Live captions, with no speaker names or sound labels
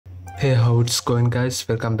Hey, how it's going guys,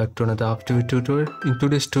 welcome back to another After tutorial. In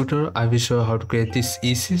today's tutorial I will show you how to create this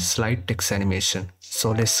easy slide text animation. So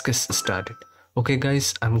let's get started. Okay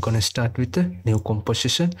guys, I'm gonna start with a new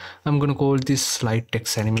composition. I'm gonna call this slide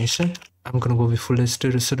text animation. I'm gonna go with full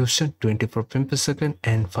HD resolution, 24 frames per second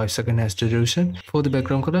and 5 second HD resolution. For the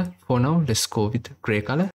background color, for now let's go with gray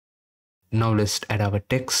color. Now let's add our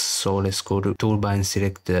text. So let's go to toolbar and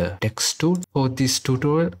select the text tool. For this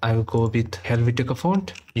tutorial, I will go with Helvetica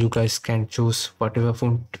font. You guys can choose whatever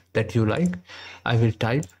font that you like. I will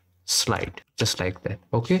type slide just like that.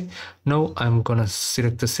 Okay. Now I'm gonna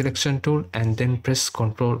select the selection tool and then press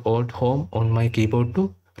Ctrl Alt Home on my keyboard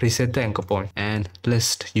to reset the anchor point, and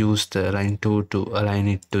let's use the align tool to align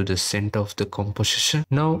it to the center of the composition.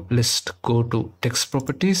 Now let's go to text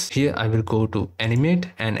properties. Here I will go to animate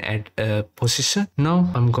and add a position. Now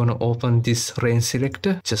I'm gonna open this range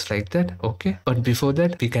selector just like that. Okay, but before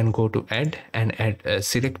that we can go to add and add a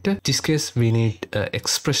selector. In this case we need a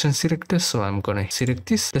expression selector, so I'm gonna select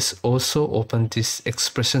this. Let's also open this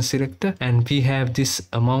expression selector, and we have this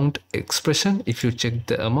amount expression. If you check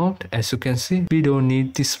the amount, as you can see, we don't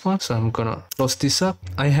need this one, so I'm gonna close this up.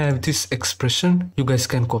 I have this expression. You guys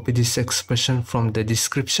can copy this expression from the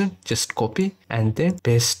description. Just copy and then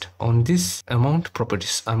paste on this amount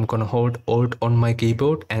properties. I'm gonna hold Alt on my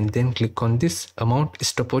keyboard and then click on this amount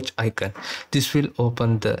stopwatch icon. This will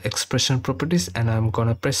open the expression properties, and I'm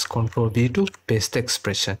gonna press Ctrl V to paste the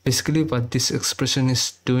expression. Basically what this expression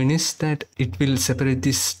is doing is that it will separate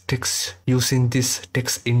this text using this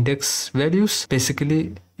text index values.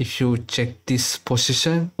 Basically, if you check this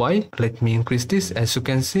position Y, let me increase this. As you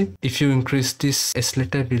can see, if you increase this, S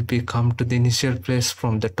letter will be come to the initial place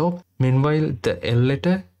from the top. Meanwhile, the L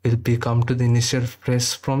letter will be come to the initial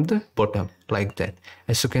place from the bottom, like that.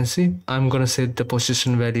 As you can see, I'm gonna set the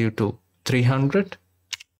position value to 300.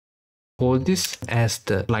 Hold this as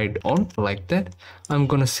the slide on, like that. I'm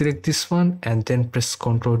gonna select this one and then press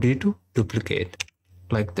Ctrl D to duplicate,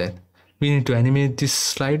 like that. We need to animate this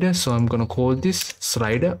slider, so I'm gonna call this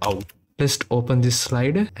slider out. Let's open this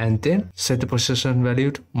slider and then set the position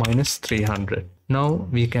value to -300. Now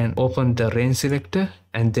we can open the range selector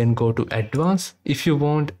and then go to advanced. If you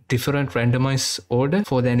want different randomized order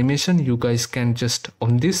for the animation, you guys can just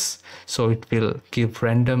on this, so it will give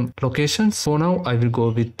random locations. For now I will go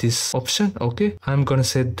with this option. Okay, I'm gonna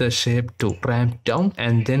set the shape to ramp down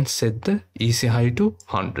and then set the easy height to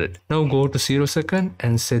 100. Now go to 0 second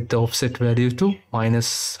and set the offset value to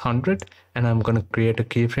 -100, and I'm gonna create a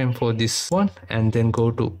keyframe for this one, and then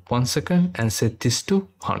go to 1 second and set this to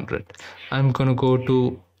 100. I'm gonna go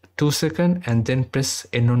to 2 seconds and then press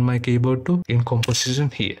N on my keyboard to in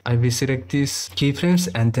composition here. I will select these keyframes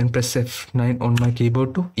and then press F9 on my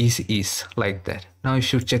keyboard to easy ease, like that. Now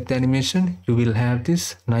if you check the animation, you will have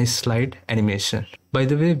this nice slide animation. By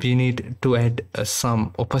the way, we need to add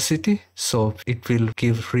some opacity, so it will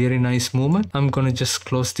give really nice movement. I'm gonna just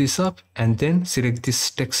close this up and then select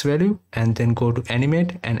this text value and then go to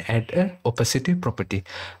animate and add a opacity property.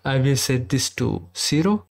 I will set this to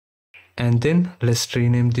 0. And then let's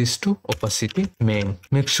rename this to opacity main.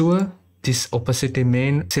 Make sure this opacity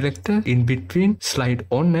main selector in between slide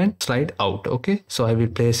on and slide out. Okay, so I will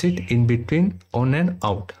place it in between on and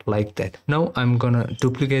out, like that. Now I'm gonna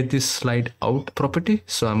duplicate this slide out property,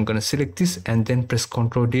 so I'm gonna select this and then press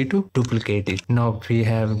Ctrl D to duplicate it. Now we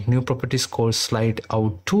have new properties called slide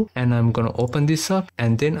out 2, and I'm gonna open this up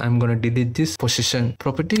and then I'm gonna delete this position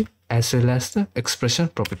property as well as the expression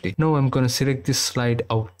property. Now I'm gonna select this slide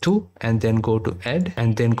out 2 and then go to add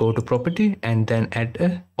and then go to property and then add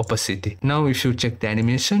a opacity. Now if you check the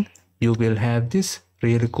animation, you will have this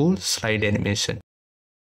really cool slide animation.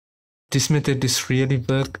 This method is really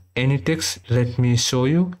work any text. Let me show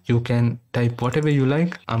you. You can type whatever you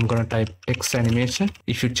like. I'm gonna type text animation.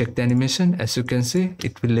 If you check the animation, as you can see,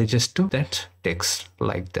 it will adjust to that text,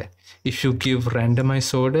 like that. If you give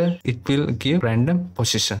randomized order, it will give random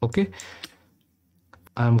position. Okay,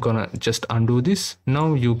 I'm gonna just undo this.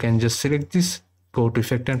 Now you can just select this, go to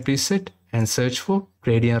effect and preset and search for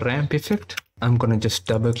gradient ramp effect. I'm gonna just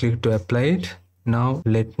double click to apply it. Now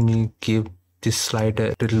let me give this slider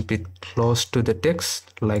a little bit close to the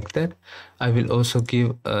text, like that. I will also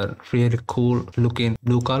give a really cool looking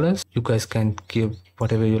blue colors. You guys can give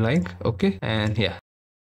whatever you like. Okay, and yeah,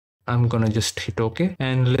 I'm gonna just hit OK,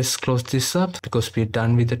 and let's close this up because we're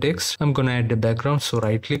done with the text. I'm gonna add the background, so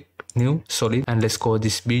right click, new, solid, and let's call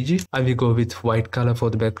this BG. I will go with white color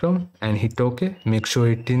for the background and hit OK. Make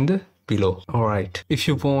sure it's in the below. Alright, if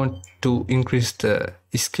you want to increase the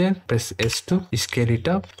scale, press S to scale it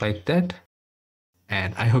up, like that.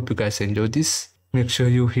 And I hope you guys enjoy this. Make sure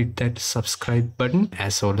you hit that subscribe button.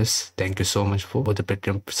 As always, thank you so much for the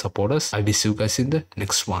Patreon supporters. I will see you guys in the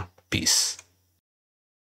next one. Peace.